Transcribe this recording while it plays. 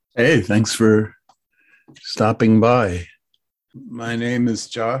Hey, thanks for stopping by. My name is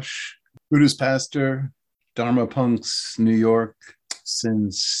Josh, Buddhist pastor, Dharma Punks, New York,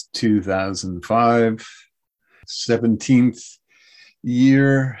 since 2005, 17th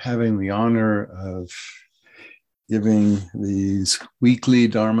year, having the honor of giving these weekly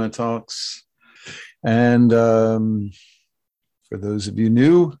Dharma talks. And for those of you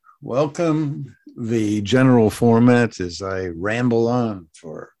new, welcome. The general format is I ramble on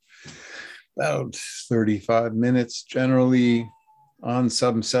for about 35 minutes generally on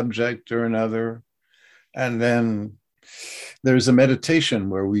some subject or another. And then there's a meditation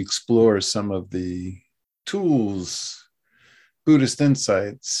where we explore some of the tools, Buddhist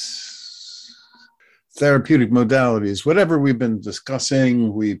insights, therapeutic modalities, whatever we've been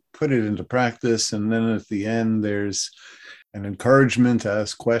discussing, we put it into practice. And then at the end, there's an encouragement to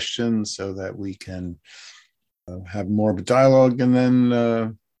ask questions so that we can have more of a dialogue. And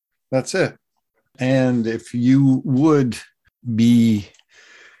then that's it. And if you would be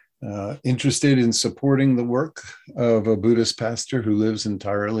interested in supporting the work of a Buddhist pastor who lives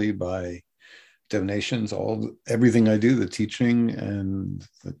entirely by donations, everything I do, the teaching and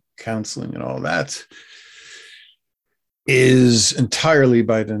the counseling and all that, is entirely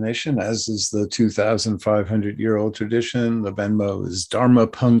by donation, as is the 2,500-year-old tradition. The Venmo is Dharma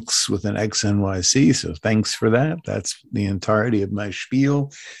Punks with an XNYC. So thanks for that. That's the entirety of my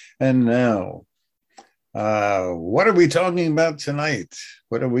spiel. And now, what are we talking about tonight?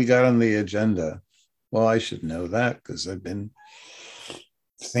 What have we got on the agenda? Well, I should know that because I've been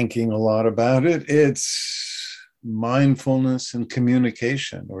thinking a lot about it. It's mindfulness and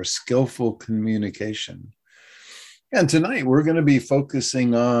communication, or skillful communication. And tonight we're going to be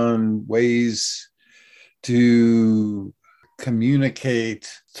focusing on ways to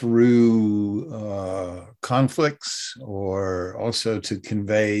communicate through conflicts, or also to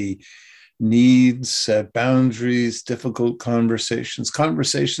convey needs, set boundaries, difficult conversations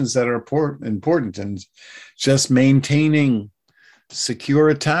that are important, and just maintaining secure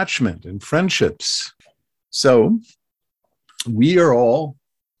attachment and friendships. So we are all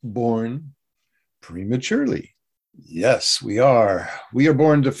born prematurely. Yes, we are. We are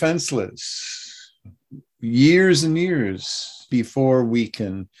born defenseless, years and years before we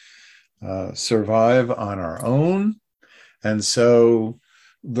can survive on our own. And so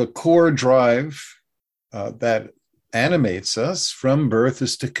the core drive that animates us from birth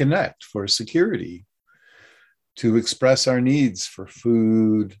is to connect for security, to express our needs for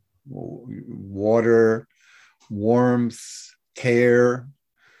food, water, warmth, care.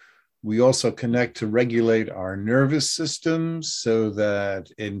 We also connect to regulate our nervous systems so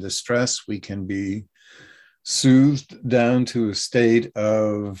that in distress we can be soothed down to a state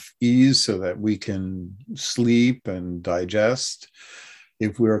of ease so that we can sleep and digest.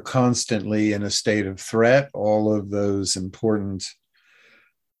 If we're constantly in a state of threat, all of those important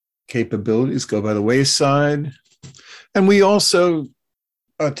capabilities go by the wayside. And we also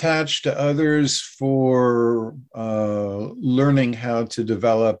attach to others for learning how to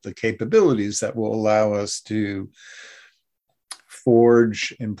develop the capabilities that will allow us to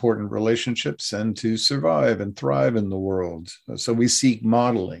forge important relationships and to survive and thrive in the world. So we seek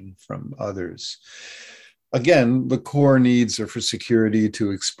modeling from others. Again, the core needs are for security,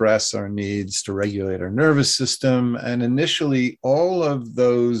 to express our needs, to regulate our nervous system. And initially, all of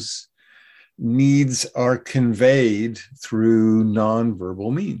those needs are conveyed through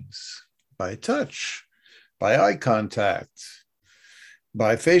nonverbal means, by touch, by eye contact,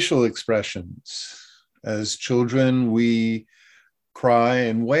 by facial expressions. As children, we cry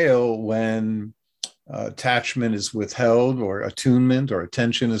and wail when attachment is withheld, or attunement or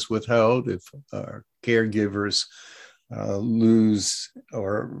attention is withheld. If our caregivers lose,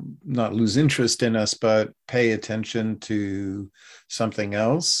 or not lose interest in us, but pay attention to something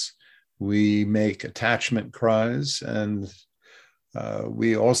else, we make attachment cries. And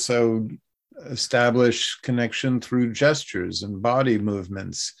we also establish connection through gestures and body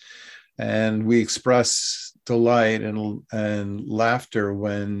movements. And we express delight and laughter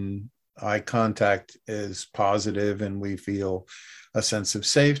when eye contact is positive and we feel a sense of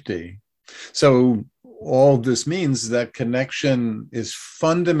safety. So all this means that connection is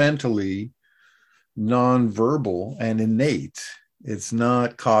fundamentally nonverbal and innate. It's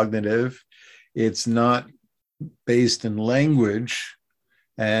not cognitive. It's not based in language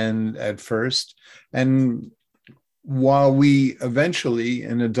and at first. And while we eventually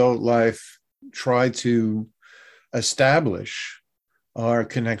in adult life try to establish our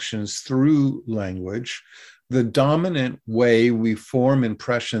connections through language, the dominant way we form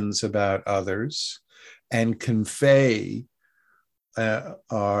impressions about others and convey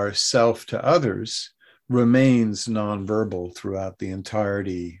our self to others remains nonverbal throughout the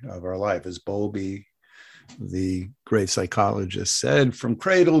entirety of our life. As Bowlby, the great psychologist, said, from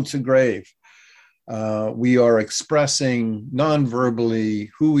cradle to grave, we are expressing nonverbally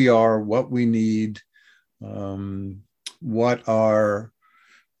who we are, what we need, what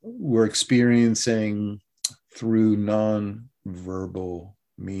we're experiencing through nonverbal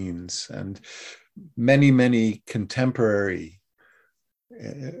means. And many, many contemporary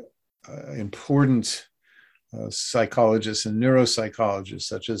important psychologists and neuropsychologists,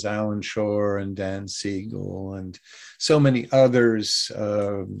 such as Alan Shore and Dan Siegel, and so many others.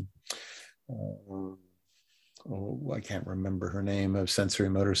 I can't remember her name, of sensory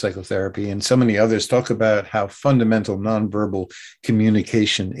motor psychotherapy, and so many others talk about how fundamental nonverbal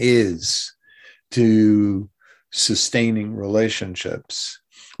communication is to sustaining relationships.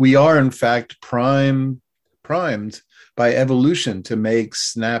 We are, in fact, primed by evolution to make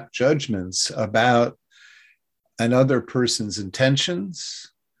snap judgments about another person's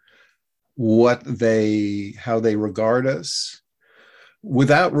intentions, how they regard us,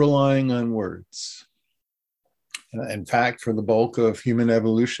 without relying on words. In fact, for the bulk of human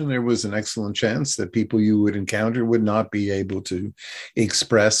evolution, there was an excellent chance that people you would encounter would not be able to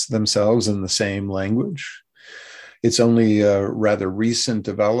express themselves in the same language. It's only a rather recent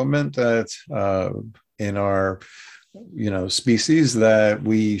development that in our species that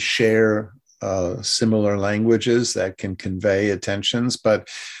we share similar languages that can convey attentions. But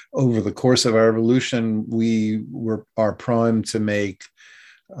over the course of our evolution, we are primed to make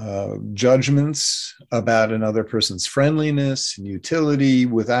judgments about another person's friendliness and utility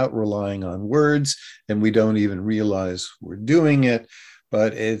without relying on words, and we don't even realize we're doing it,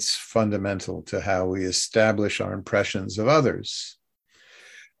 but it's fundamental to how we establish our impressions of others.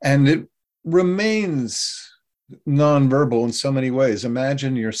 And it remains nonverbal in so many ways.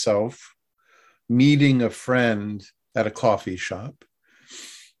 Imagine yourself meeting a friend at a coffee shop,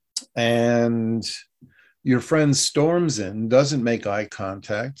 and your friend storms in, doesn't make eye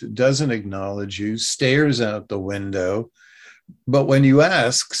contact, doesn't acknowledge you, stares out the window, but when you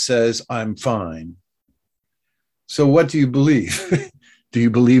ask, says, "I'm fine." So what do you believe? Do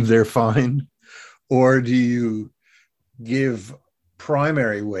you believe they're fine? Or do you give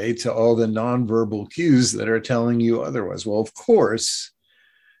primary weight to all the nonverbal cues that are telling you otherwise? Well, of course,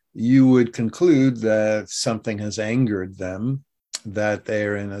 you would conclude that something has angered them, that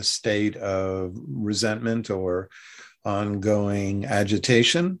they're in a state of resentment or ongoing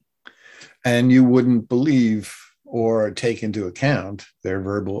agitation, and you wouldn't believe or take into account their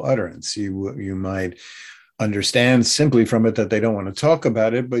verbal utterance. You might understand simply from it that they don't want to talk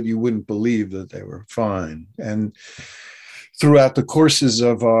about it, but you wouldn't believe that they were fine. And throughout the courses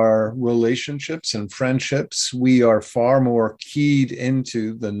of our relationships and friendships, we are far more keyed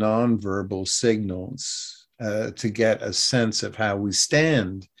into the nonverbal signals to get a sense of how we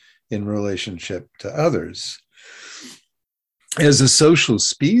stand in relationship to others. As a social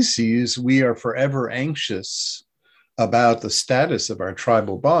species, we are forever anxious about the status of our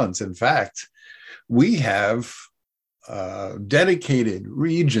tribal bonds. In fact, we have a dedicated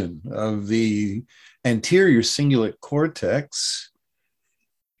region of the anterior cingulate cortex,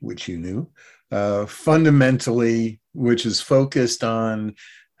 which you knew, fundamentally, which is focused on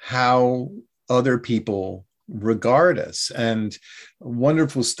how other people regard us. And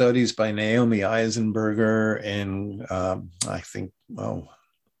wonderful studies by Naomi Eisenberger in,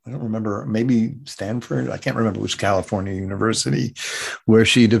 I don't remember, maybe Stanford, I can't remember which California university, where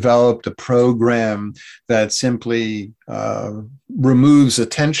she developed a program that simply removes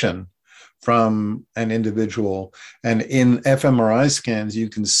attention from an individual. And in fMRI scans, you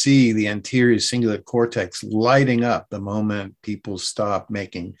can see the anterior cingulate cortex lighting up the moment people stop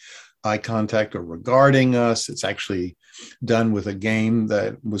making eye contact or regarding us. It's actually done with a game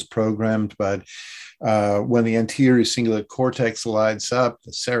that was programmed, but when the anterior cingulate cortex lights up,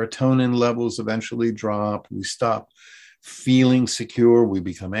 the serotonin levels eventually drop. We stop feeling secure. We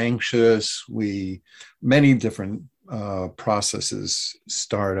become anxious. Many different processes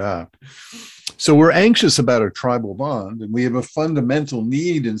start up. So we're anxious about our tribal bond, and we have a fundamental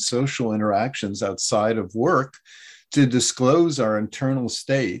need in social interactions outside of work to disclose our internal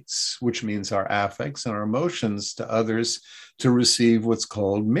states, which means our affects and our emotions, to others, to receive what's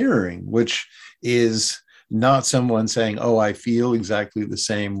called mirroring, which is not someone saying, "Oh, I feel exactly the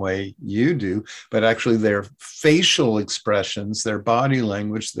same way you do," but actually their facial expressions, their body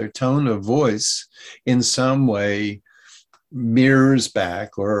language, their tone of voice in some way mirrors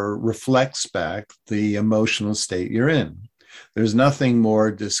back or reflects back the emotional state you're in. There's nothing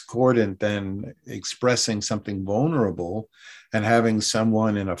more discordant than expressing something vulnerable and having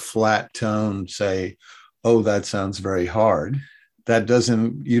someone in a flat tone say, "Oh, that sounds very hard," that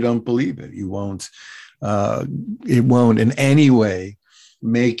doesn't, you don't believe it. You won't, it won't in any way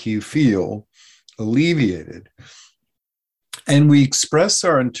make you feel alleviated. And we express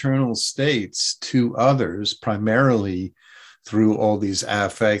our internal states to others primarily through all these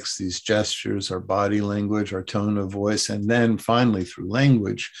affects, these gestures, our body language, our tone of voice, and then finally through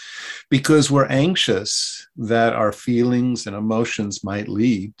language, because we're anxious that our feelings and emotions might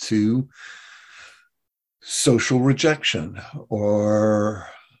lead to social rejection or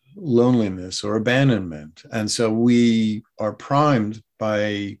loneliness or abandonment. And so we are primed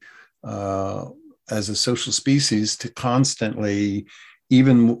by, as a social species, to constantly,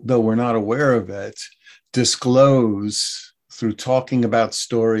 even though we're not aware of it, disclose through talking about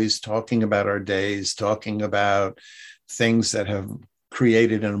stories, talking about our days, talking about things that have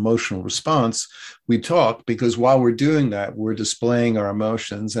created an emotional response. We talk because while we're doing that, we're displaying our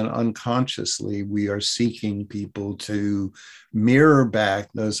emotions, and unconsciously we are seeking people to mirror back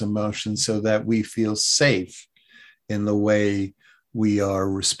those emotions so that we feel safe in the way we are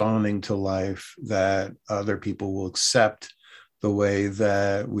responding to life, that other people will accept the way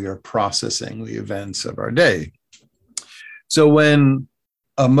that we are processing the events of our day. So when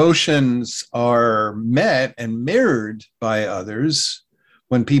emotions are met and mirrored by others,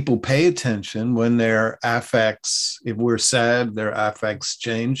 when people pay attention, when their affects, if we're sad, their affects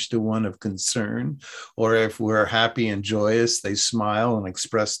change to one of concern, or if we're happy and joyous, they smile and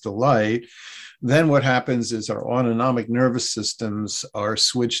express delight, then what happens is our autonomic nervous systems are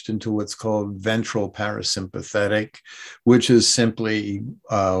switched into what's called ventral parasympathetic, which is simply,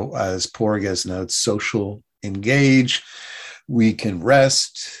 as Porges notes, social engage. We can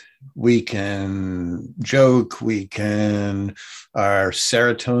rest, we can joke, our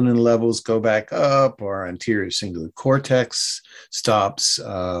serotonin levels go back up, our anterior cingulate cortex stops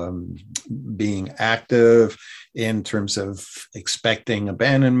being active in terms of expecting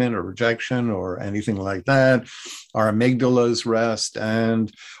abandonment or rejection or anything like that. Our amygdalas rest, and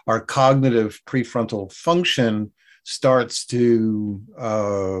our cognitive prefrontal function starts to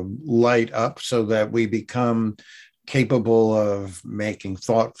light up so that we become capable of making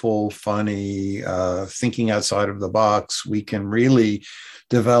thoughtful, funny, thinking outside of the box. We can really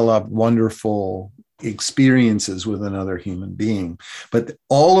develop wonderful experiences with another human being. But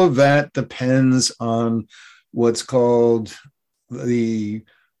all of that depends on what's called the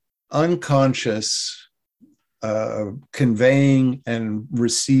unconscious conveying and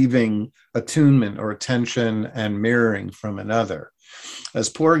receiving attunement or attention and mirroring from another. As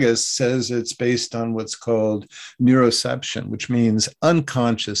Porges says, it's based on what's called neuroception, which means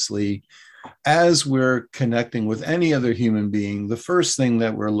unconsciously, as we're connecting with any other human being, the first thing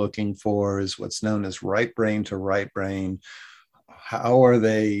that we're looking for is what's known as right brain to right brain. How are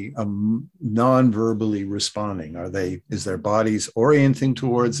they non-verbally responding? Is their bodies orienting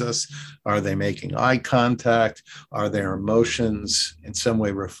towards us? Are they making eye contact? Are their emotions in some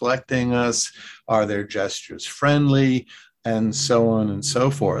way reflecting us? Are their gestures friendly? And so on and so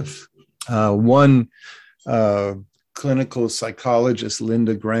forth. One clinical psychologist,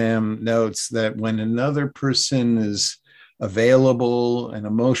 Linda Graham, notes that when another person is available and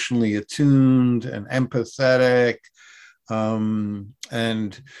emotionally attuned and empathetic,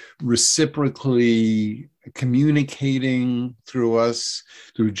 and reciprocally communicating through us,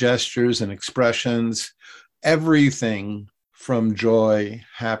 through gestures and expressions, everything from joy,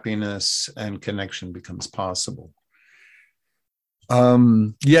 happiness, and connection becomes possible.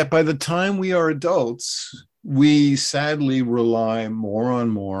 Yet by the time we are adults, we sadly rely more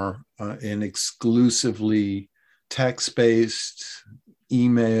and more in exclusively text-based,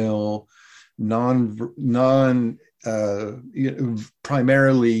 email,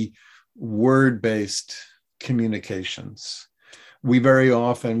 primarily word-based communications. We very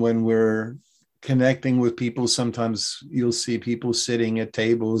often, when we're connecting with people, sometimes you'll see people sitting at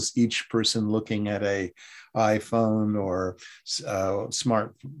tables, each person looking at a iPhone or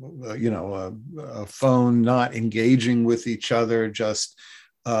smart, a phone, not engaging with each other, just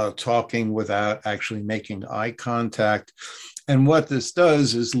talking without actually making eye contact. And what this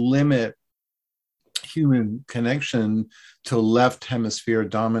does is limit human connection to left hemisphere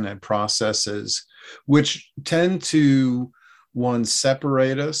dominant processes, which tend to, one,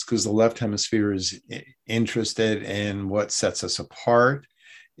 separate us because the left hemisphere is interested in what sets us apart.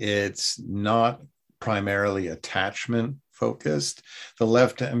 It's not primarily attachment focused. The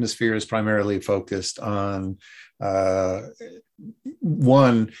left hemisphere is primarily focused on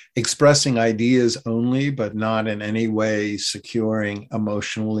one, expressing ideas only, but not in any way securing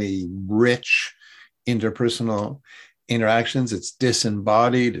emotionally rich interpersonal interactions. It's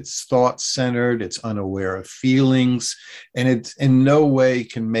disembodied, it's thought-centered, it's unaware of feelings, and it in no way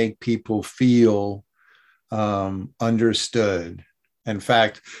can make people feel understood. In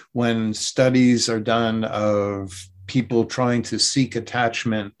fact, when studies are done of people trying to seek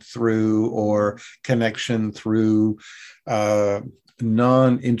attachment through or connection through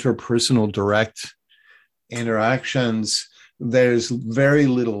non-interpersonal direct interactions, there's very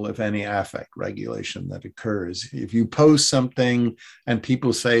little, if any, affect regulation that occurs. If you post something and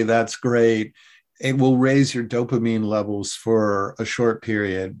people say that's great, it will raise your dopamine levels for a short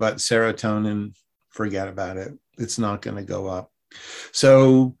period, but serotonin, forget about it. It's not going to go up.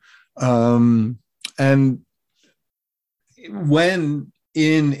 So, and when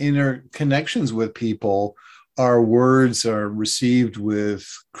in interconnections with people, our words are received with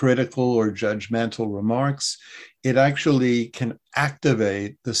critical or judgmental remarks, it actually can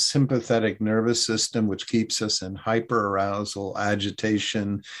activate the sympathetic nervous system, which keeps us in hyperarousal,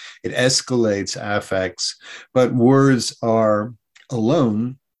 agitation. It escalates affects, but words are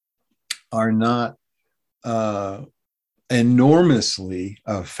alone are not enormously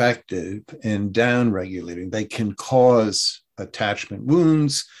effective in downregulating. They can cause attachment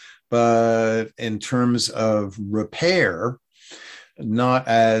wounds, but in terms of repair, not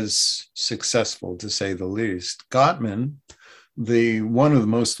as successful, to say the least. Gottman, one of the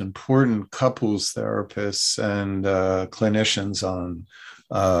most important couples therapists and clinicians on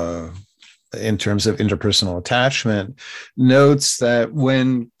in terms of interpersonal attachment, notes that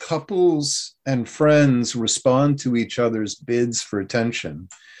when couples and friends respond to each other's bids for attention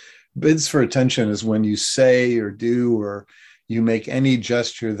is when you say or do or you make any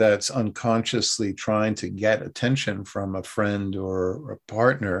gesture that's unconsciously trying to get attention from a friend or a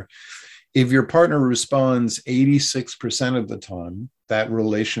partner. If your partner responds 86% of the time, that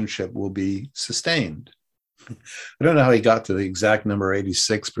relationship will be sustained. I don't know how he got to the exact number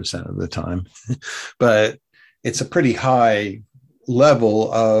 86% of the time, but it's a pretty high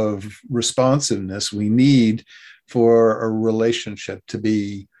level of responsiveness we need for a relationship to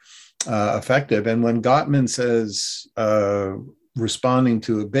be effective. And when Gottman says responding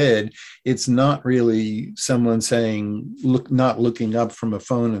to a bid, it's not really someone saying, not looking up from a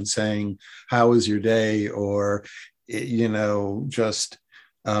phone and saying, how was your day? Or, just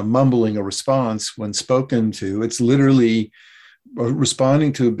mumbling a response when spoken to. It's literally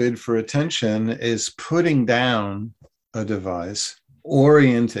responding to a bid for attention is putting down a device,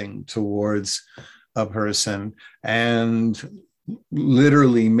 orienting towards a person, and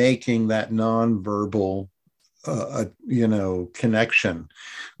literally making that nonverbal connection.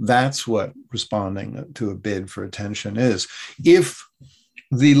 That's what responding to a bid for attention is. If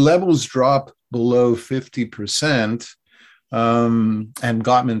the levels drop below 50%, and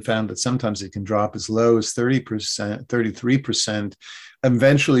Gottman found that sometimes it can drop as low as 30%, 33%.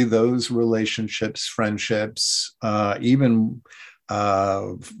 Eventually, those relationships, friendships, even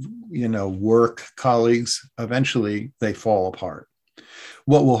work colleagues, eventually they fall apart.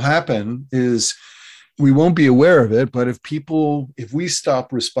 What will happen is we won't be aware of it, but if we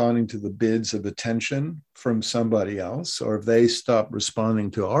stop responding to the bids of attention from somebody else, or if they stop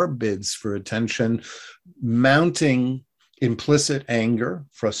responding to our bids for attention, mounting implicit anger,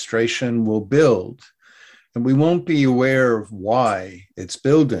 frustration will build, and we won't be aware of why it's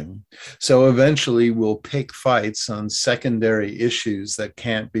building. So eventually we'll pick fights on secondary issues that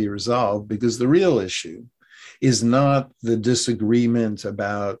can't be resolved, because the real issue is not the disagreement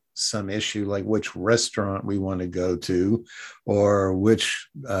about some issue like which restaurant we want to go to, or which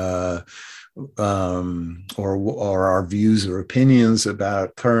or our views or opinions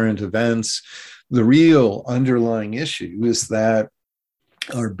about current events. The real underlying issue is that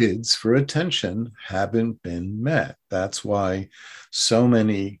our bids for attention haven't been met. That's why so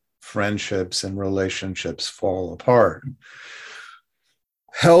many friendships and relationships fall apart.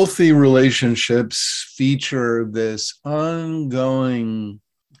 Healthy relationships feature this ongoing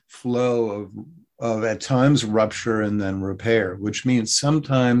flow of at times rupture and then repair, which means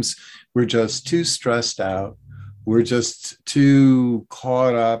sometimes we're just too stressed out. We're just too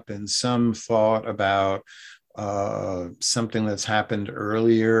caught up in some thought about something that's happened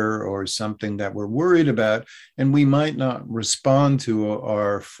earlier or something that we're worried about, and we might not respond to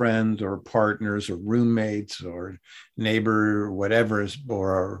our friend or partners or roommates or neighbor or whatever,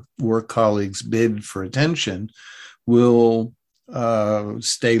 or our work colleagues' bid for attention. We'll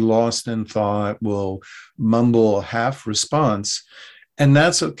stay lost in thought, we'll mumble a half response, and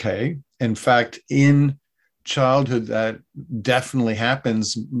that's okay. In fact, in childhood that definitely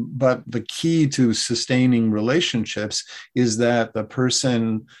happens, but the key to sustaining relationships is that the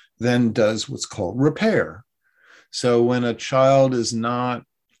person then does what's called repair. So when a child is not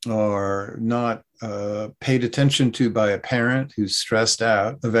paid attention to by a parent who's stressed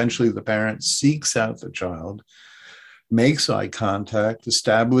out, eventually the parent seeks out the child, makes eye contact,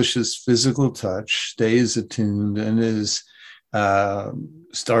 establishes physical touch, stays attuned, and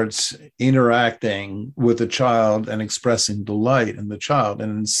starts interacting with the child and expressing delight in the child.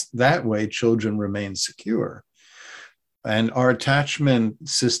 And that way, children remain secure. And our attachment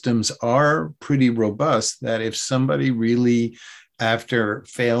systems are pretty robust, that if somebody really, after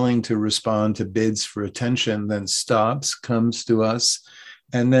failing to respond to bids for attention, then stops, comes to us,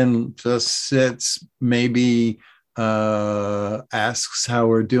 and then just sits, maybe asks how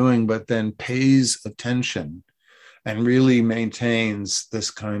we're doing, but then pays attention and really maintains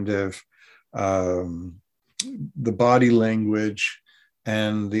this kind of the body language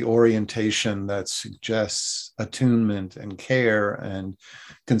and the orientation that suggests attunement and care and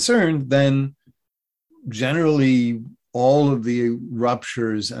concern, then generally all of the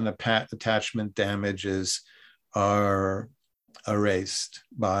ruptures and attachment damages are erased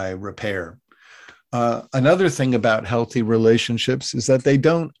by repair. Another thing about healthy relationships is that they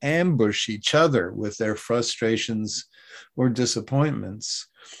don't ambush each other with their frustrations or disappointments.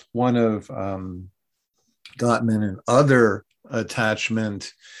 One of Gottman and other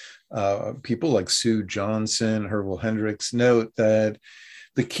attachment people like Sue Johnson, Herval Hendricks note that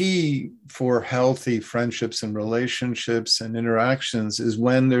the key for healthy friendships and relationships and interactions is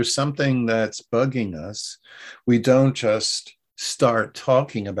when there's something that's bugging us, we don't just start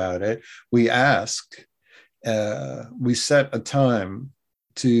talking about it. We ask, we set a time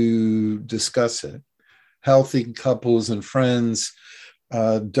to discuss it. Healthy couples and friends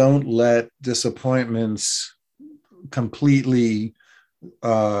don't let disappointments completely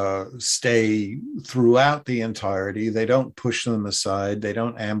stay throughout the entirety. They don't push them aside. They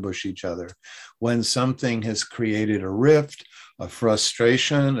don't ambush each other. When something has created a rift, a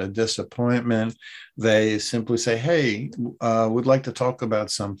frustration, a disappointment, they simply say, hey, would like to talk about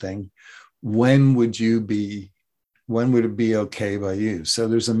something. When would it be okay by you? So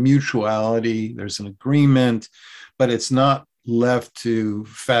there's a mutuality, there's an agreement, but it's not left to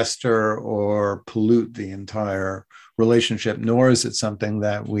fester or pollute the entire relationship, nor is it something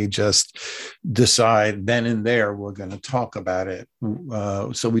that we just decide then and there we're going to talk about it.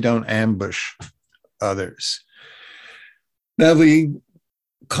 So we don't ambush others. Now, the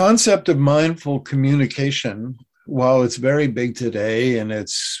concept of mindful communication, while it's very big today and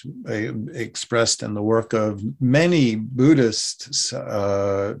it's expressed in the work of many Buddhist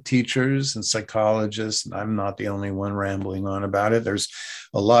teachers and psychologists, and I'm not the only one rambling on about it. There's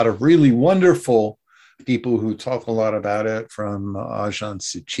a lot of really wonderful people who talk a lot about it, from Ajahn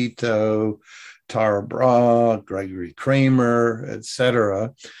Sucitto, Tara Brach, Gregory Kramer,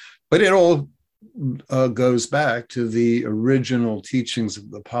 etc. But it all goes back to the original teachings of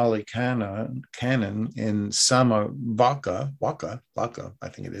the Pali Canon in Samavaka, I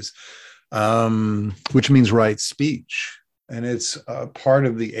think it is, which means right speech. And it's part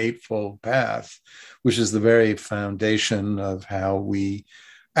of the Eightfold Path, which is the very foundation of how we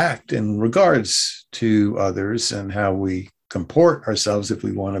act in regards to others and how we comport ourselves if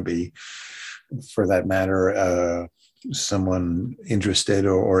we want to be, for that matter, someone interested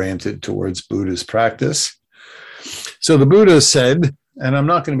or oriented towards Buddhist practice. So the Buddha said, and I'm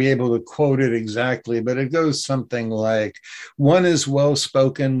not going to be able to quote it exactly, but it goes something like, one is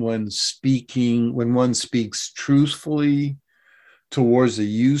well-spoken when one speaks truthfully towards a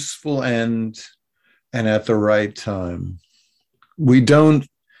useful end and at the right time. We don't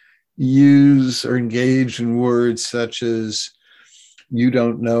use or engage in words such as you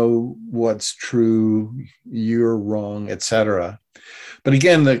don't know what's true, you're wrong, etc. But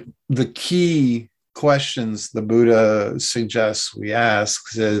again, the key questions the Buddha suggests we ask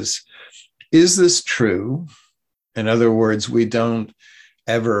is this true? In other words, we don't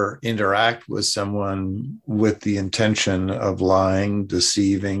ever interact with someone with the intention of lying,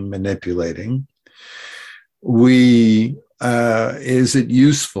 deceiving, manipulating. Is it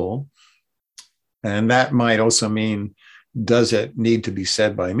useful? And that might also mean, does it need to be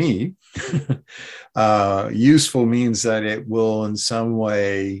said by me? Useful means that it will in some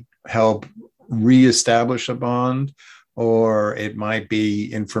way help reestablish a bond, or it might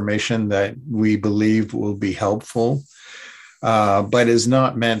be information that we believe will be helpful, but is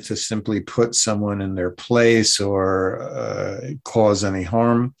not meant to simply put someone in their place or cause any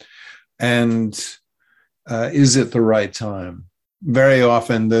harm. And is it the right time? Very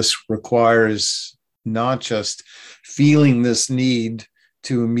often this requires not just feeling this need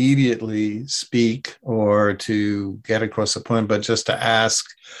to immediately speak or to get across the point, but just to ask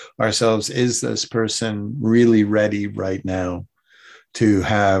ourselves, is this person really ready right now to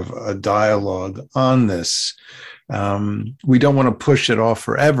have a dialogue on this? We don't want to push it off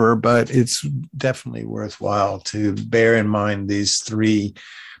forever, but it's definitely worthwhile to bear in mind these three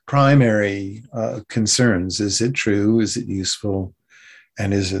primary concerns. Is it true? Is it useful?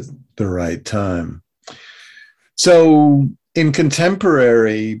 And is it the right time? So, in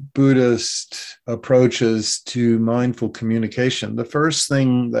contemporary Buddhist approaches to mindful communication, the first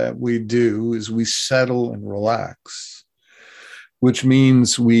thing that we do is we settle and relax, which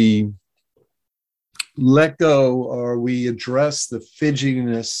means we let go, or we address the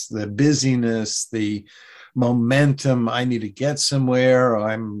fidgetiness, the busyness, the momentum. I need to get somewhere.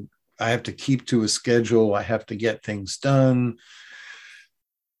 I have to keep to a schedule. I have to get things done.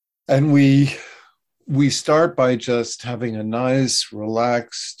 And we start by just having a nice,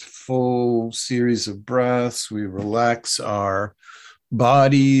 relaxed, full series of breaths. We relax our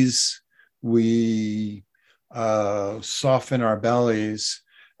bodies. We soften our bellies.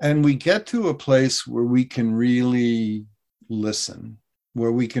 And we get to a place where we can really listen,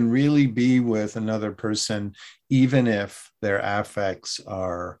 where we can really be with another person, even if their affects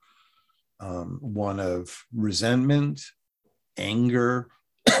are one of resentment, anger,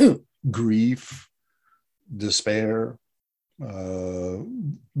 grief, despair,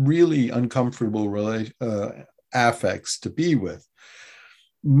 really uncomfortable affects to be with.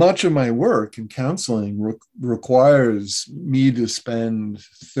 Much of my work in counseling requires me to spend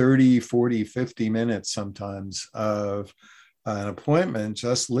 30, 40, 50 minutes sometimes of an appointment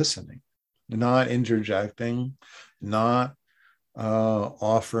just listening, not interjecting, not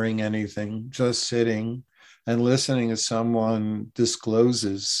offering anything, just sitting and listening as someone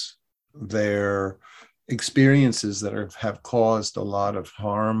discloses their experiences that have caused a lot of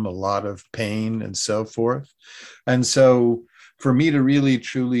harm, a lot of pain, and so forth. And so for me to really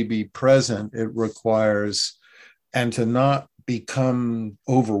truly be present, it requires, and to not become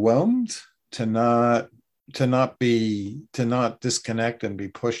overwhelmed, to not disconnect and be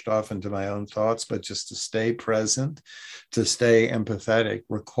pushed off into my own thoughts, but just to stay present, to stay empathetic,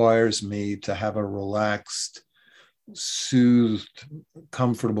 requires me to have a relaxed, soothed,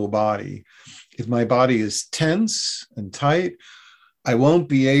 comfortable body. If my body is tense and tight, I won't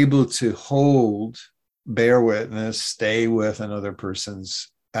be able to bear witness, stay with another person's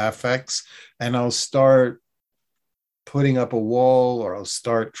affects, and I'll start putting up a wall, or I'll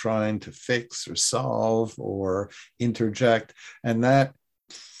start trying to fix or solve or interject. And that,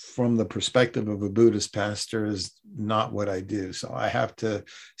 from the perspective of a Buddhist pastor, is not what I do. So I have to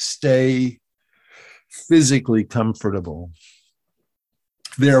stay physically comfortable.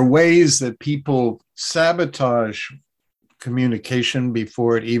 There are ways that people sabotage communication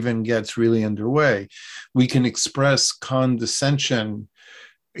before it even gets really underway. We can express condescension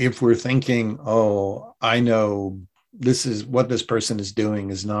if we're thinking, oh, I know this is what this person is doing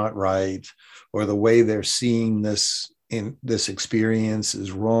is not right, or the way they're seeing this in this experience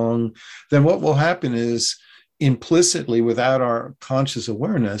is wrong. Then what will happen is, implicitly, without our conscious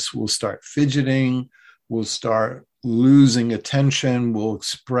awareness, we'll start fidgeting, we'll start losing attention, we'll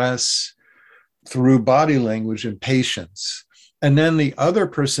express through body language impatience. And then the other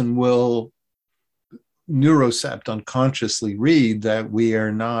person will neurocept, unconsciously read that we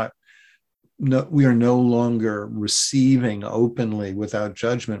are no longer receiving openly without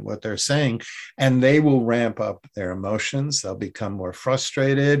judgment what they're saying, and they will ramp up their emotions. They'll become more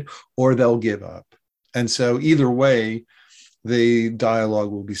frustrated, or they'll give up. And so either way, the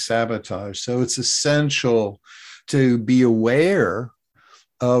dialogue will be sabotaged. So it's essential to be aware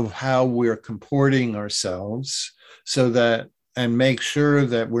of how we're comporting ourselves, so that, and make sure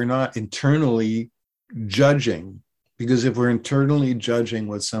that we're not internally judging. Because if we're internally judging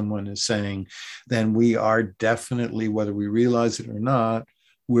what someone is saying, then we are definitely, whether we realize it or not,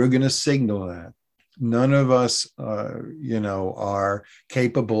 we're going to signal that. None of us, are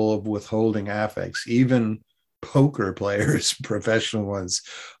capable of withholding affects. Even poker players, professional ones,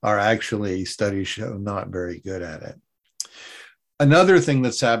 are actually, studies show, not very good at it. Another thing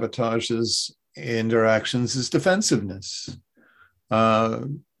that sabotages interactions is defensiveness. If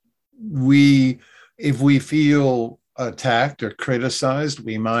we feel attacked or criticized,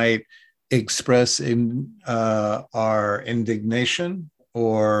 we might express our indignation,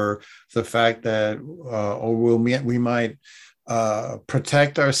 or the fact that, we might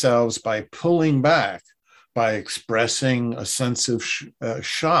protect ourselves by pulling back, by expressing a sense of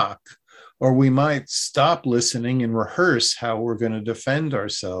shock, or we might stop listening and rehearse how we're going to defend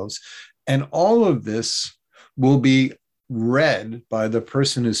ourselves. And all of this will be read by the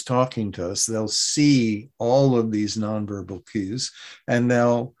person who's talking to us. They'll see all of these nonverbal cues, and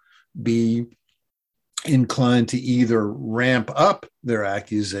they'll be inclined to either ramp up their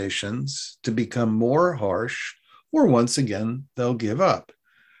accusations to become more harsh, or once again, they'll give up.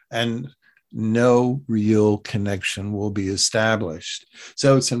 And no real connection will be established.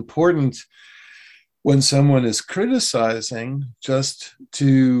 So it's important when someone is criticizing just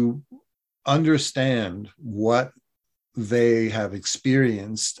to understand what they have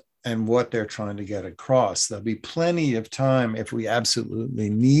experienced and what they're trying to get across. There'll be plenty of time if we absolutely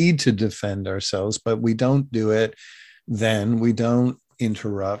need to defend ourselves, but we don't do it then. We don't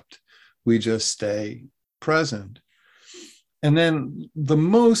interrupt. We just stay present. And then the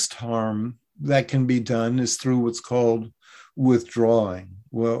most harm that can be done is through what's called withdrawing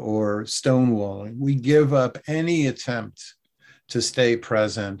or stonewalling. We give up any attempt to stay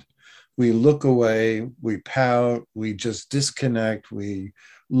present. We look away, we pout, we just disconnect, we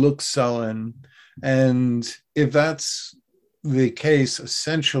look sullen. And if that's the case,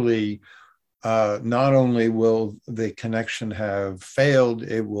 essentially, not only will the connection have failed,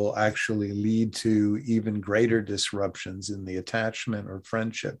 it will actually lead to even greater disruptions in the attachment or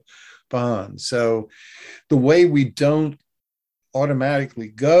friendship bond. So the way we don't automatically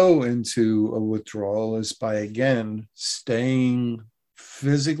go into a withdrawal is by, again, staying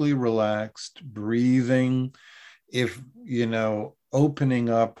physically relaxed, breathing, opening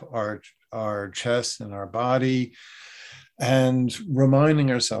up our chest and our body, and reminding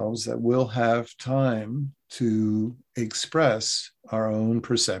ourselves that we'll have time to express our own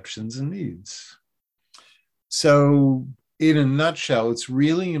perceptions and needs. So, in a nutshell, it's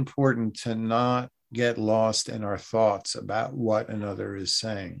really important to not get lost in our thoughts about what another is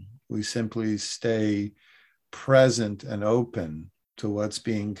saying. We simply stay present and open to what's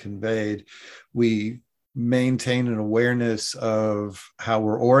being conveyed. We maintain an awareness of how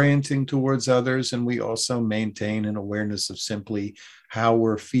we're orienting towards others, and we also maintain an awareness of simply how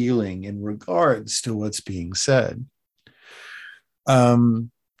we're feeling in regards to what's being said. The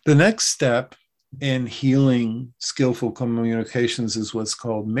next step in healing skillful communications is what's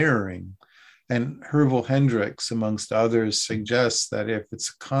called mirroring. And Herval Hendricks, amongst others, suggests that if it's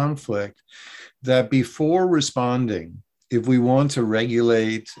a conflict, that before responding, if we want to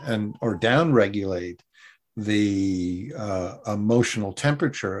regulate or downregulate the emotional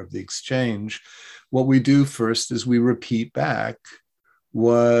temperature of the exchange, what we do first is we repeat back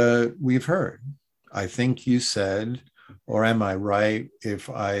what we've heard. I think you said, or am I right if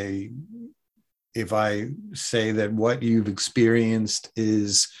I say that what you've experienced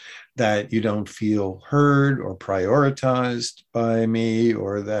is that you don't feel heard or prioritized by me,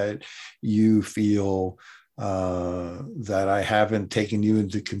 or that you feel that I haven't taken you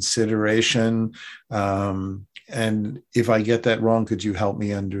into consideration. And if I get that wrong, could you help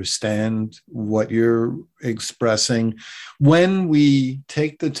me understand what you're expressing? When we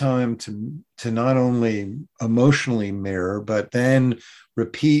take the time to not only emotionally mirror, but then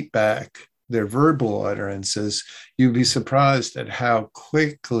repeat back their verbal utterances, you'd be surprised at how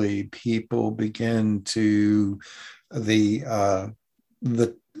quickly people begin to the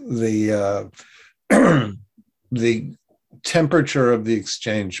temperature of the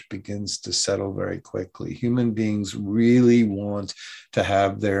exchange begins to settle very quickly. Human beings really want to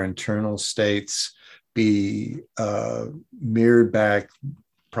have their internal states be mirrored back,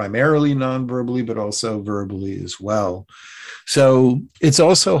 primarily non-verbally, but also verbally as well. So it's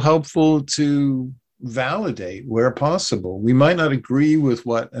also helpful to validate where possible. We might not agree with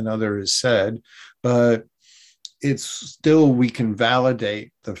what another has said, but it's still, we can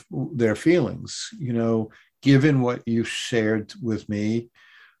validate their feelings. Given what you shared with me,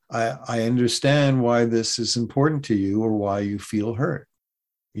 I understand why this is important to you or why you feel hurt.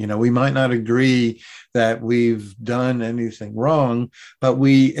 We might not agree that we've done anything wrong, but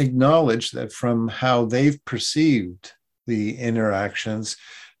we acknowledge that from how they've perceived the interactions,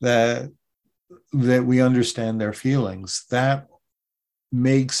 that we understand their feelings. That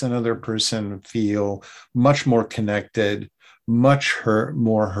makes another person feel much more connected, much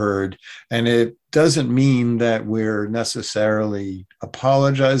more heard. And it doesn't mean that we're necessarily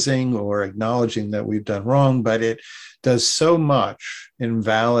apologizing or acknowledging that we've done wrong, but it does so much in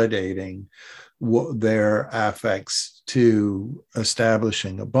validating their affects to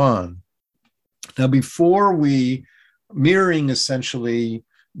establishing a bond. Now, mirroring essentially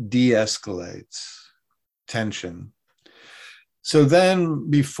de-escalates tension. So then,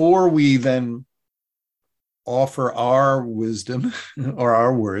 before we then offer our wisdom or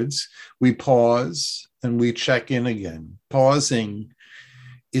our words, we pause and we check in again. Pausing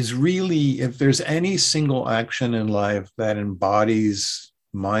is really, if there's any single action in life that embodies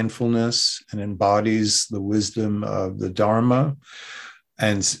mindfulness and embodies the wisdom of the Dharma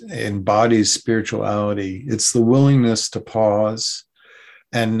and embodies spirituality, it's the willingness to pause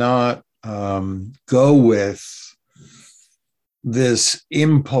and not go with this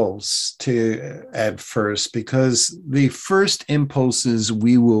impulse to at first, because the first impulses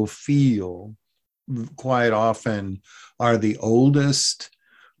we will feel quite often are the oldest,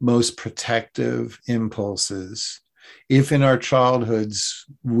 most protective impulses. If in our childhoods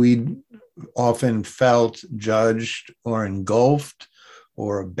we often felt judged or engulfed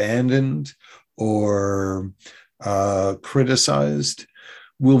or abandoned or criticized,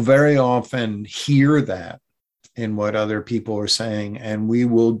 we'll very often hear that in what other people are saying, and we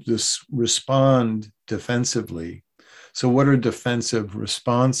will just respond defensively. So what are defensive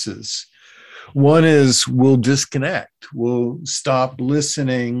responses? One is we'll disconnect. We'll stop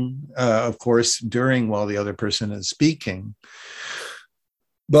listening, of course, while the other person is speaking.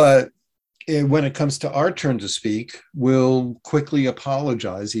 But when it comes to our turn to speak, we'll quickly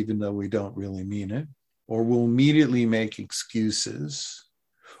apologize, even though we don't really mean it, or we'll immediately make excuses,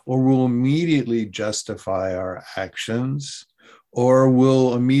 or we'll immediately justify our actions, or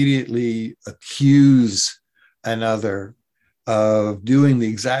we'll immediately accuse another of doing the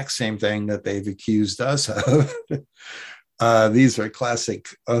exact same thing that they've accused us of. These are classic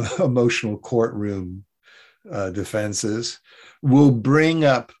emotional courtroom defenses. We'll bring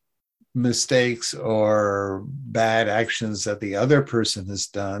up mistakes or bad actions that the other person has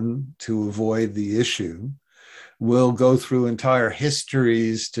done to avoid the issue. We'll go through entire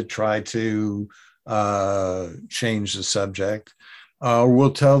histories to try to change the subject.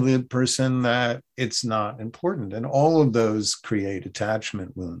 We'll tell the person that it's not important. And all of those create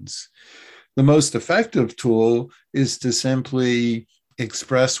attachment wounds. The most effective tool is to simply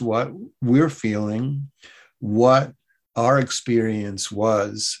express what we're feeling, what our experience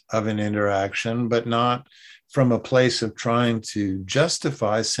was of an interaction, but not from a place of trying to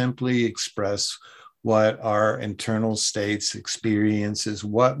justify, simply express what our internal states, experiences,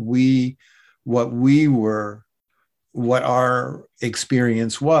 what our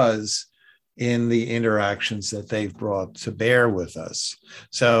experience was in the interactions that they've brought to bear with us.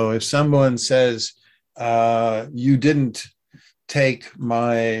 So if someone says, you didn't take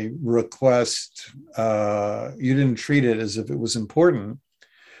my request, you didn't treat it as if it was important,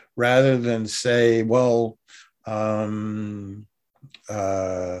 rather than say, well,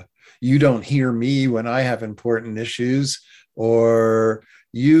 you don't hear me when I have important issues, or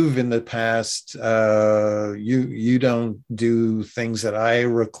you've in the past, you don't do things that I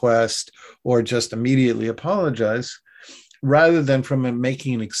request, or just immediately apologize. Rather than from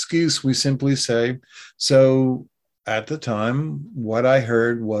making an excuse, we simply say, so at the time, what I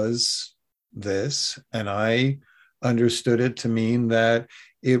heard was this, and I understood it to mean that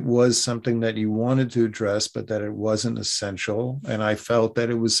it was something that you wanted to address, but that it wasn't essential. And I felt that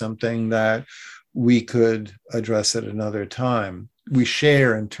it was something that we could address at another time. We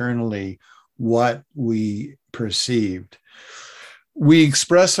share internally what we perceived. We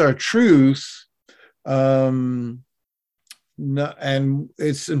express our truth. And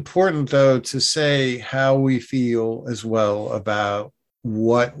it's important, though, to say how we feel as well about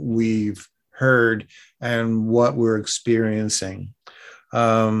what we've heard and what we're experiencing.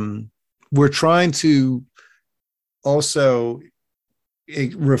 We're trying to also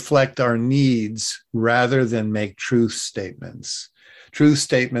reflect our needs rather than make truth statements. Truth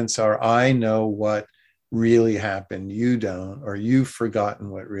statements are, I know what really happened, you don't, or you've forgotten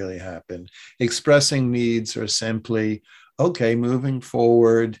what really happened. Expressing needs are simply, okay, moving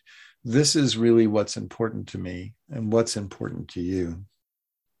forward, this is really what's important to me and what's important to you.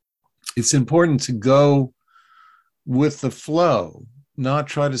 It's important to go with the flow, not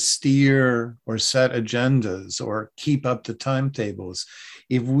try to steer or set agendas or keep up to timetables.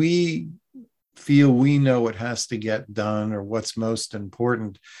 If we feel we know what has to get done or what's most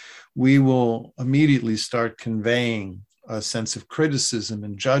important, we will immediately start conveying a sense of criticism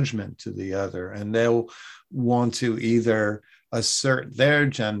and judgment to the other, and they'll want to either assert their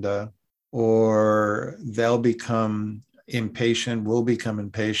agenda or they'll become impatient, will become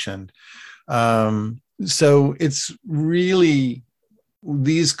impatient. So it's really,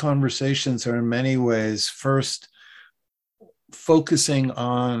 these conversations are in many ways first focusing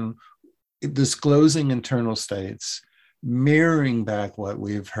on disclosing internal states, mirroring back what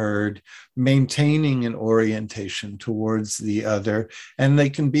we've heard, maintaining an orientation towards the other. And they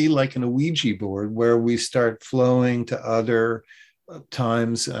can be like an Ouija board where we start flowing to other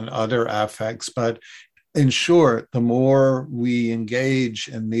times and other affects, but in short, the more we engage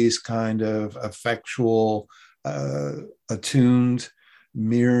in these kind of effectual, uh, attuned,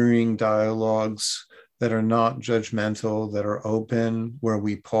 mirroring dialogues that are not judgmental, that are open, where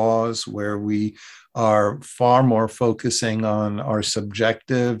we pause, where we are far more focusing on our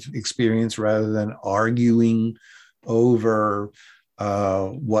subjective experience rather than arguing over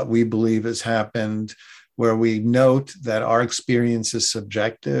what we believe has happened, where we note that our experience is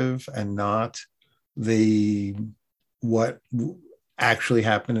subjective and not the what actually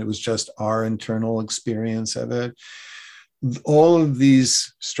happened. It was just our internal experience of it. All of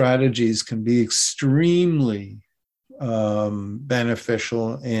these strategies can be extremely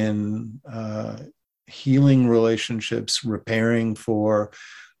beneficial in healing relationships, repairing for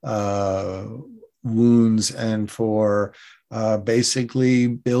uh, wounds, and for basically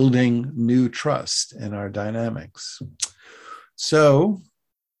building new trust in our dynamics. So,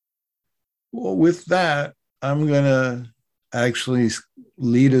 well, with that, I'm going to actually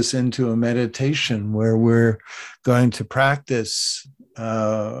lead us into a meditation where we're going to practice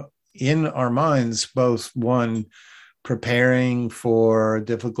in our minds, both one, preparing for a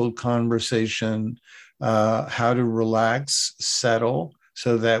difficult conversation, how to relax, settle,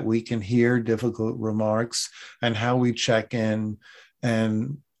 so that we can hear difficult remarks, and how we check in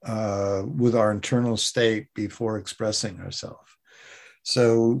and with our internal state before expressing ourselves.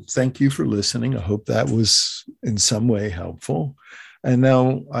 So thank you for listening. I hope that was in some way helpful. And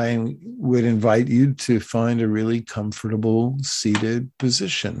now I would invite you to find a really comfortable seated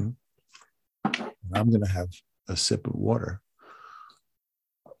position. I'm going to have a sip of water.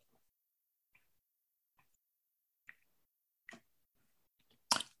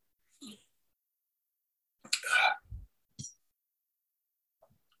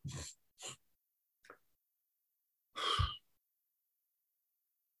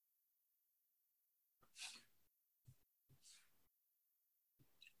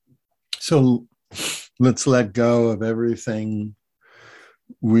 So let's let go of everything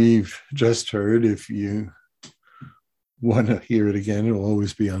we've just heard. If you want to hear it again, it'll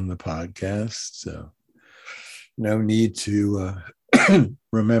always be on the podcast. So no need to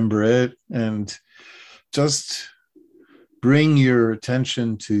remember it. And just bring your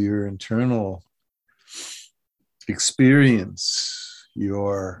attention to your internal experience,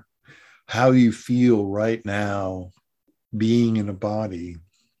 your how you feel right now being in a body,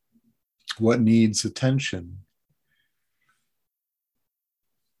 what needs attention,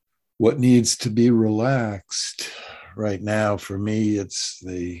 what needs to be relaxed. Right now, for me, it's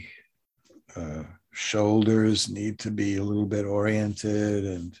the shoulders need to be a little bit oriented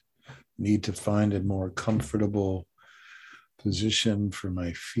and need to find a more comfortable position for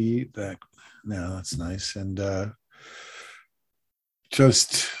my feet. That's nice. And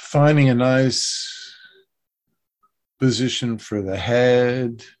just finding a nice position for the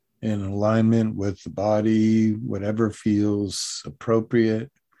head in alignment with the body, whatever feels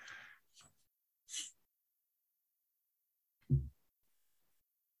appropriate.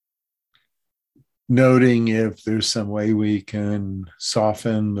 Noting if there's some way we can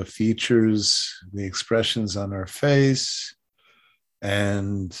soften the features, the expressions on our face,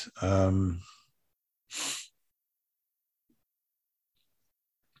 and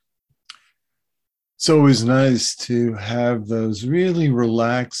it's always nice to have those really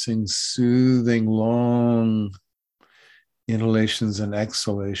relaxing, soothing, long inhalations and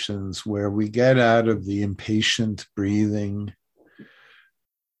exhalations where we get out of the impatient breathing,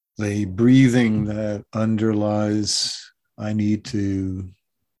 the breathing that underlies, I need to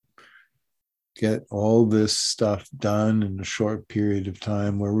get all this stuff done in a short period of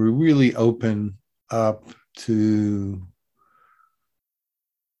time, where we really open up to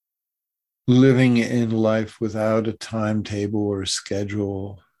living in life without a timetable or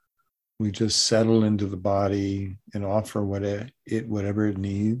schedule. We just settle into the body and offer whatever it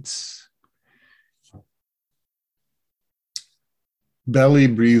needs. Belly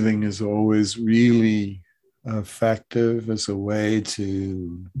breathing is always really effective as a way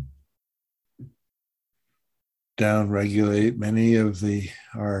to downregulate many of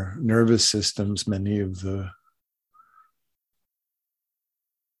our nervous systems. Many of the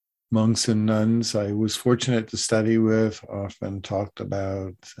monks and nuns I was fortunate to study with often talked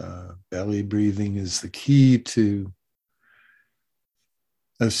about belly breathing is the key to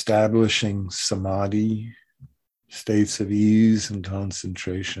establishing samadhi, states of ease and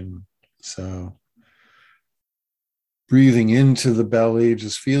concentration. So breathing into the belly,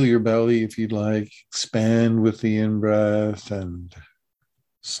 just feel your belly if you'd like, expand with the in-breath and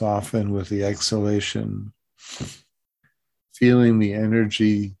soften with the exhalation, feeling the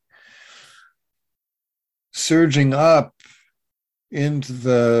energy surging up into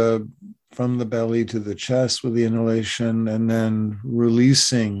the from the belly to the chest with the inhalation, and then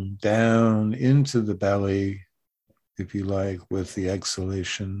releasing down into the belly, if you like, with the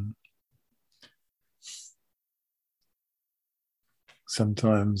exhalation.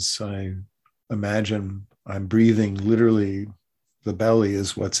 Sometimes I imagine I'm breathing literally, the belly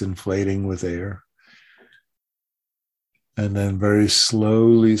is what's inflating with air, and then very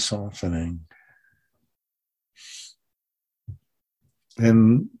slowly softening.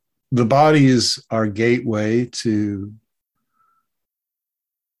 And the body is our gateway to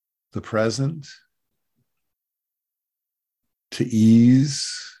the present, to ease,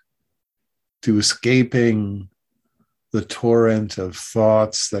 to escaping the torrent of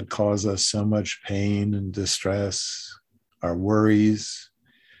thoughts that cause us so much pain and distress, our worries.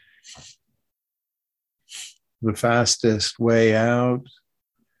 The fastest way out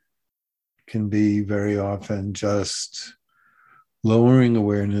can be very often just lowering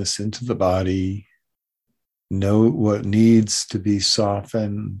awareness into the body, note what needs to be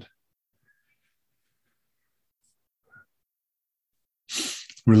softened,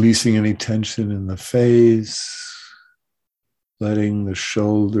 releasing any tension in the face, letting the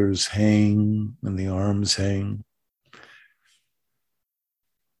shoulders hang and the arms hang.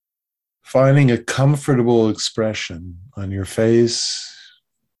 Finding a comfortable expression on your face.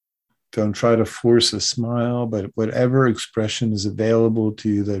 Don't try to force a smile, but whatever expression is available to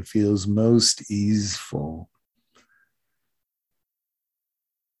you that feels most easeful.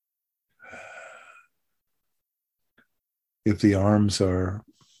 If the arms are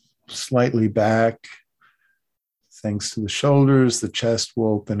slightly back, thanks to the shoulders, the chest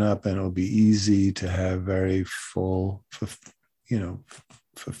will open up and it'll be easy to have very full,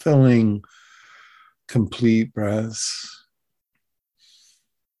 fulfilling, complete breaths.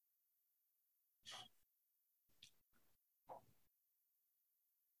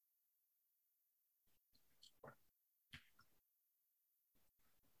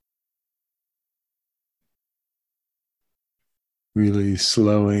 Really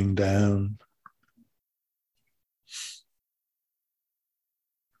slowing down.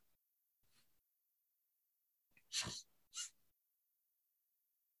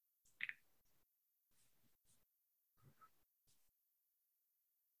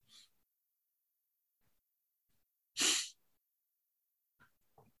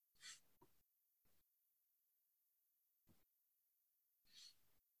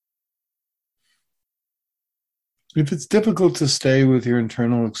 If it's difficult to stay with your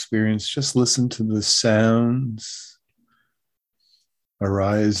internal experience, just listen to the sounds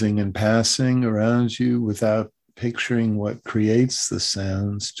arising and passing around you without picturing what creates the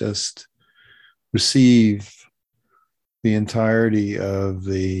sounds. Just receive the entirety of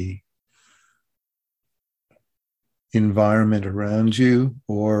the environment around you,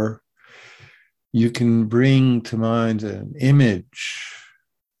 or you can bring to mind an image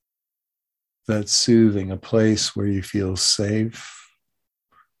that's soothing, a place where you feel safe.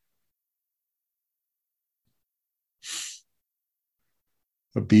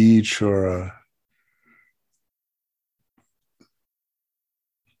 A beach or a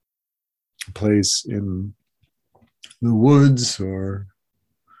place in the woods or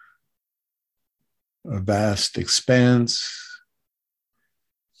a vast expanse,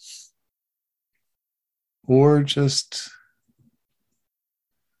 or just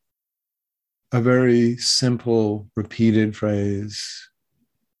a very simple repeated phrase.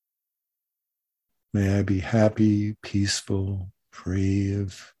 May I be happy, peaceful, free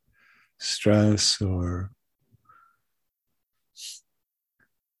of stress, or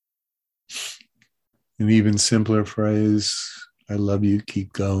an even simpler phrase, I love you,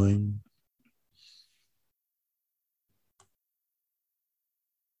 keep going.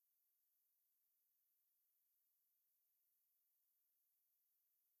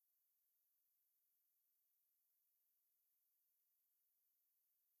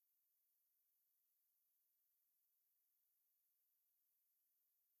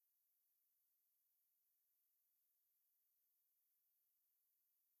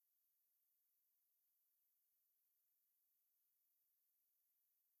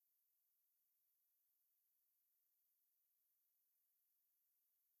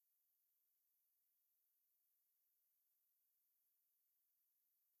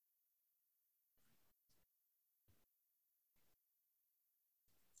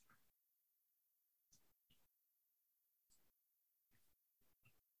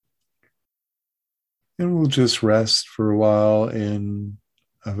 And we'll just rest for a while in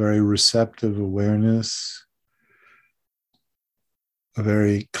a very receptive awareness. a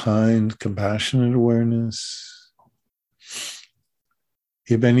very kind, compassionate awareness.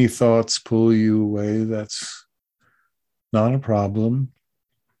 If any thoughts pull you away, that's not a problem.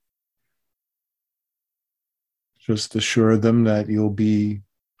 Just assure them that you'll be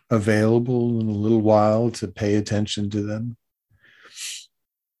available in a little while to pay attention to them.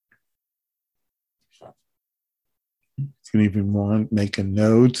 You can even make a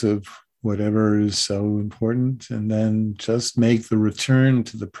note of whatever is so important, and then just make the return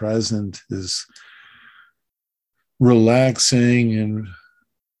to the present as relaxing and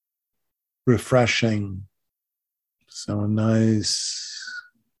refreshing. So a nice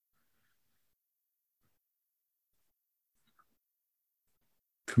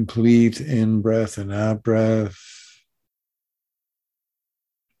complete in-breath and out-breath,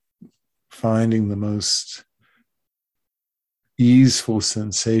 finding the most easeful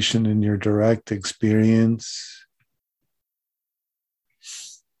sensation in your direct experience.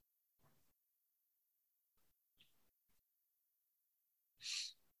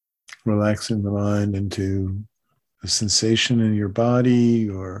 Relaxing the mind into a sensation in your body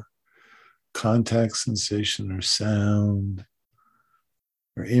or contact sensation or sound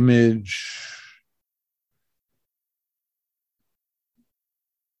or image.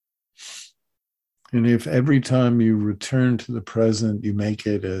 And if every time you return to the present, you make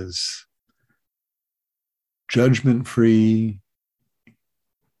it as judgment-free,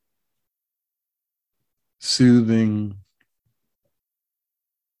 soothing,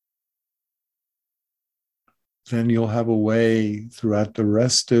 then you'll have a way throughout the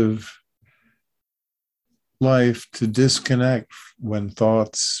rest of life to disconnect when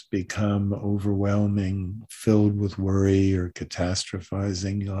thoughts become overwhelming, filled with worry or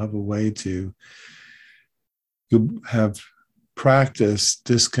catastrophizing. You'll have practice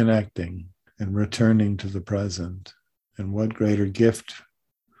disconnecting and returning to the present. And what greater gift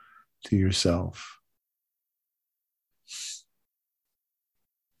to yourself.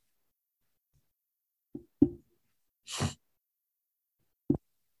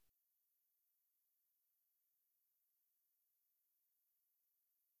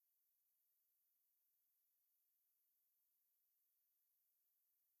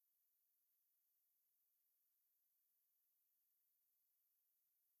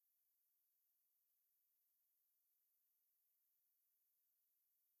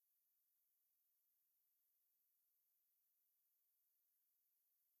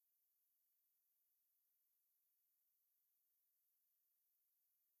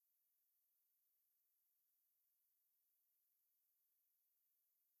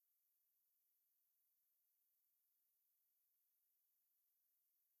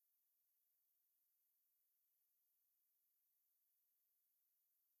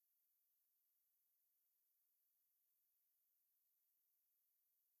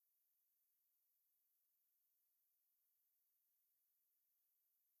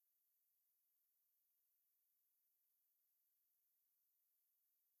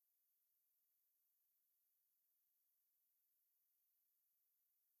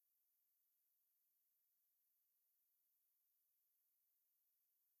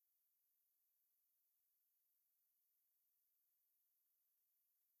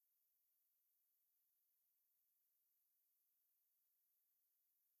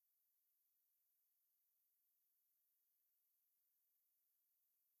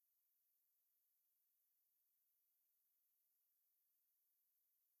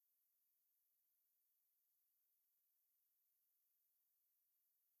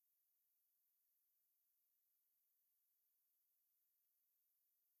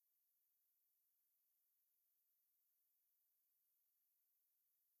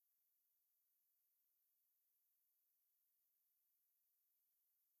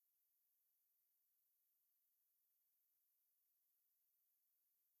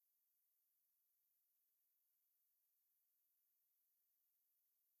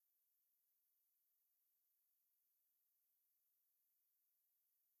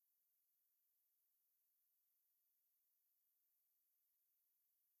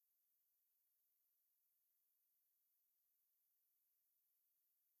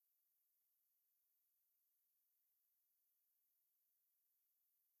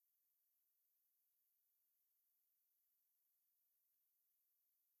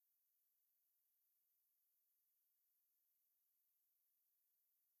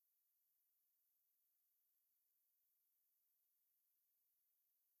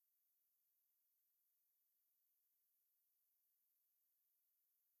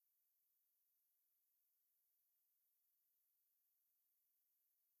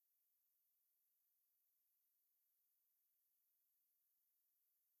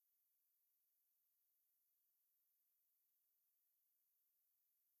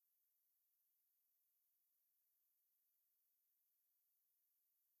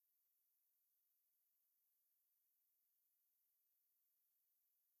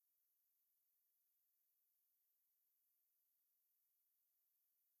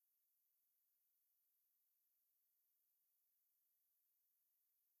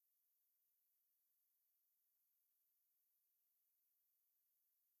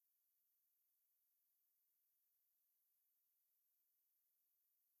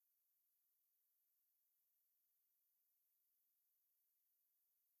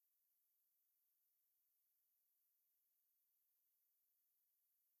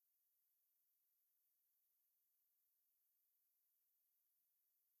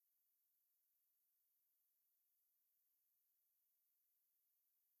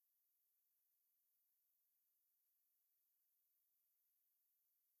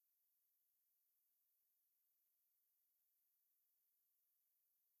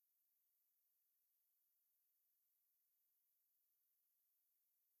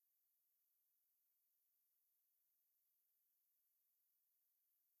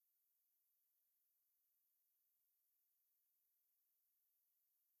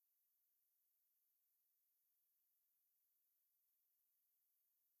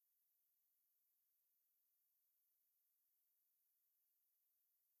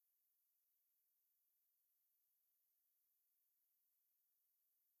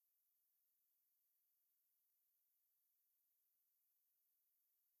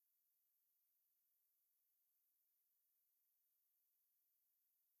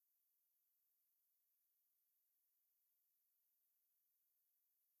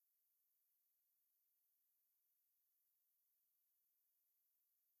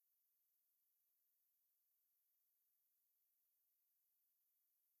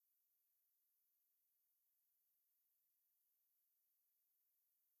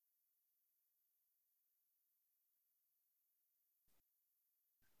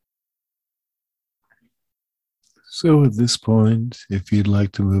 So at this point, if you'd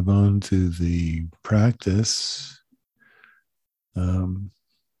like to move on to the practice, um,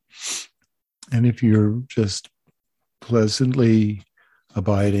 and if you're just pleasantly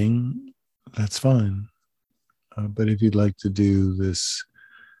abiding, that's fine. But if you'd like to do this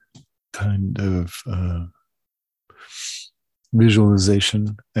kind of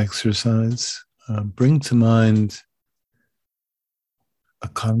visualization exercise, bring to mind a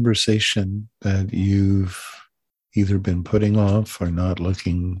conversation that you've either been putting off or not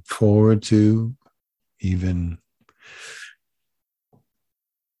looking forward to, even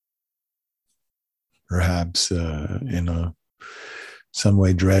perhaps some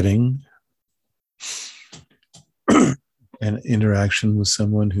way dreading an interaction with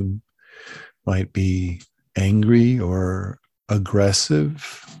someone who might be angry or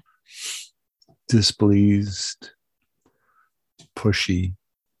aggressive, displeased, pushy.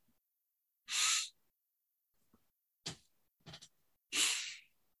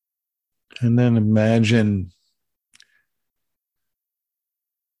 And then imagine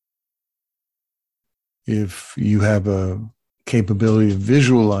if you have a capability of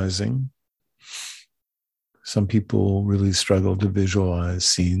visualizing. Some people really struggle to visualize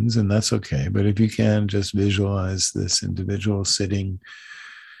scenes, and that's okay. But if you can just visualize this individual sitting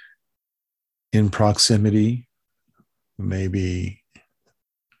in proximity, maybe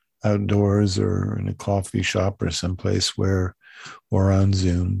outdoors or in a coffee shop or someplace where, or on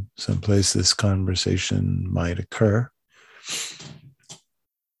Zoom, someplace this conversation might occur.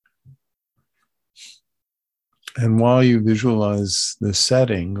 And while you visualize the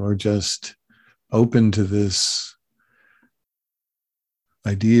setting, or just open to this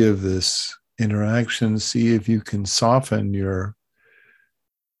idea of this interaction, see if you can soften your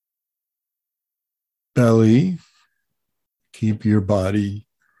belly, keep your body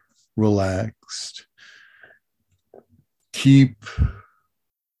relaxed, keep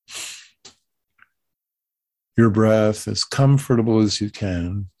your breath as comfortable as you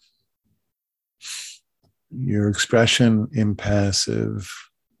can, your expression impassive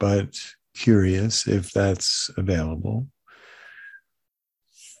but curious if that's available.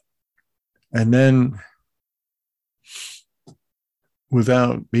 And then,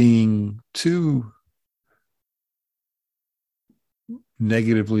 without being too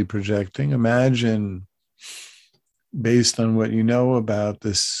negatively projecting, imagine, based on what you know about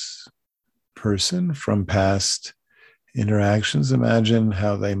this person from past interactions, imagine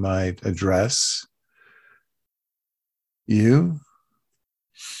how they might address you.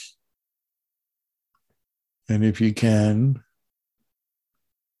 And if you can,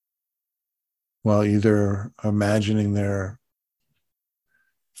 while either imagining their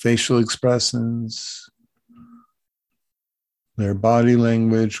facial expressions, their body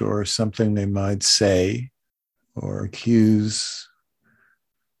language, or something they might say or accuse,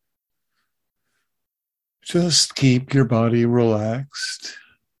 just keep your body relaxed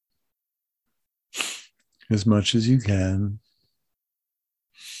as much as you can,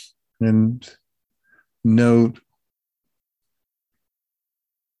 and note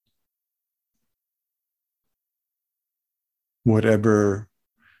whatever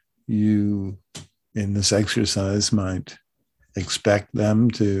you in this exercise might expect them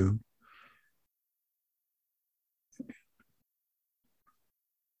to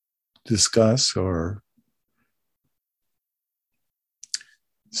discuss or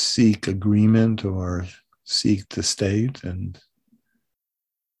seek agreement or seek to state. And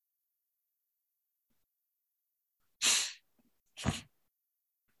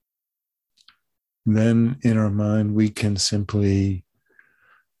then in our mind, we can simply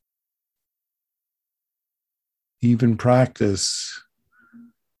even practice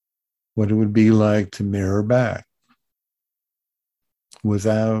what it would be like to mirror back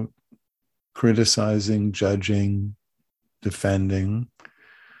without criticizing, judging, defending.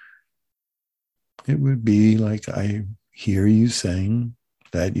 It would be like, I hear you saying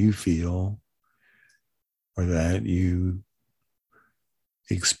that you feel, or that you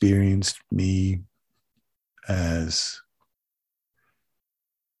experienced me as.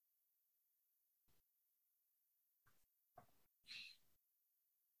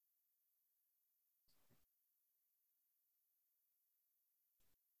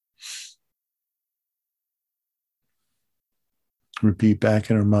 Repeat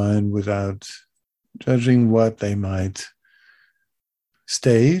back in our mind without judging what they might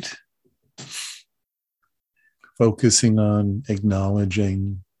state, focusing on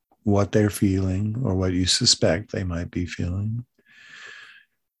acknowledging what they're feeling or what you suspect they might be feeling.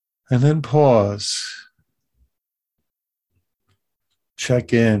 And then pause.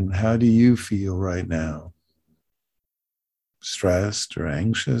 Check in. How do you feel right now? stressed or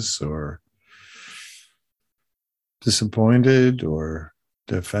anxious or disappointed or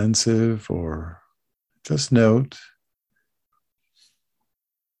defensive, or just note.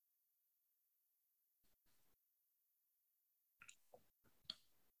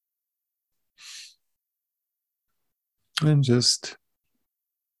 And just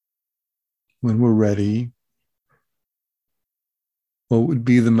when we're ready, what would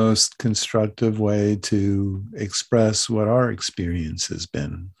be the most constructive way to express what our experience has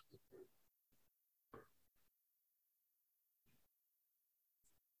been?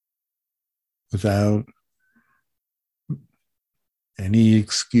 Without any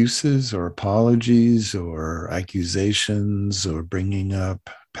excuses or apologies or accusations or bringing up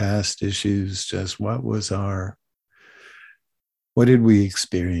past issues, just what did we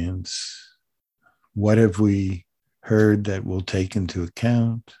experience? What have we heard that we'll take into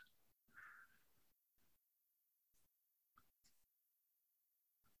account?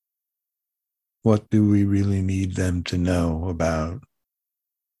 What do we really need them to know about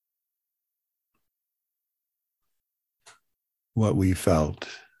what we felt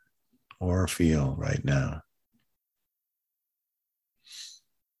or feel right now?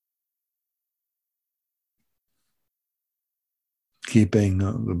 Keeping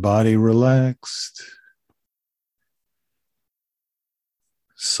the body relaxed,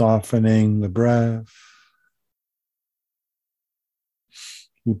 softening the breath,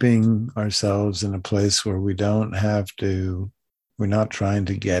 keeping ourselves in a place where we're not trying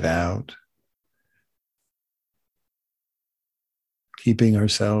to get out, keeping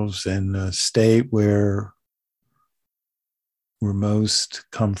ourselves in a state where we're most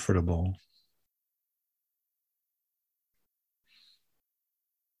comfortable.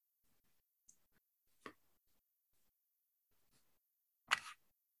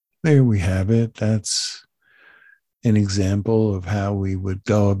 There we have it. That's an example of how we would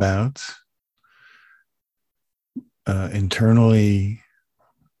go about internally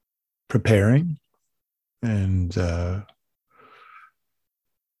preparing and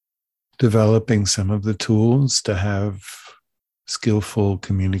developing some of the tools to have skillful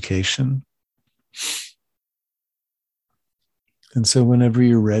communication. And so whenever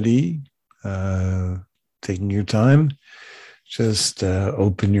you're ready, taking your time, just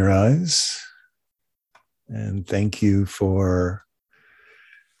open your eyes. And thank you for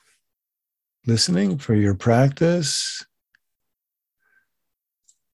listening, for your practice.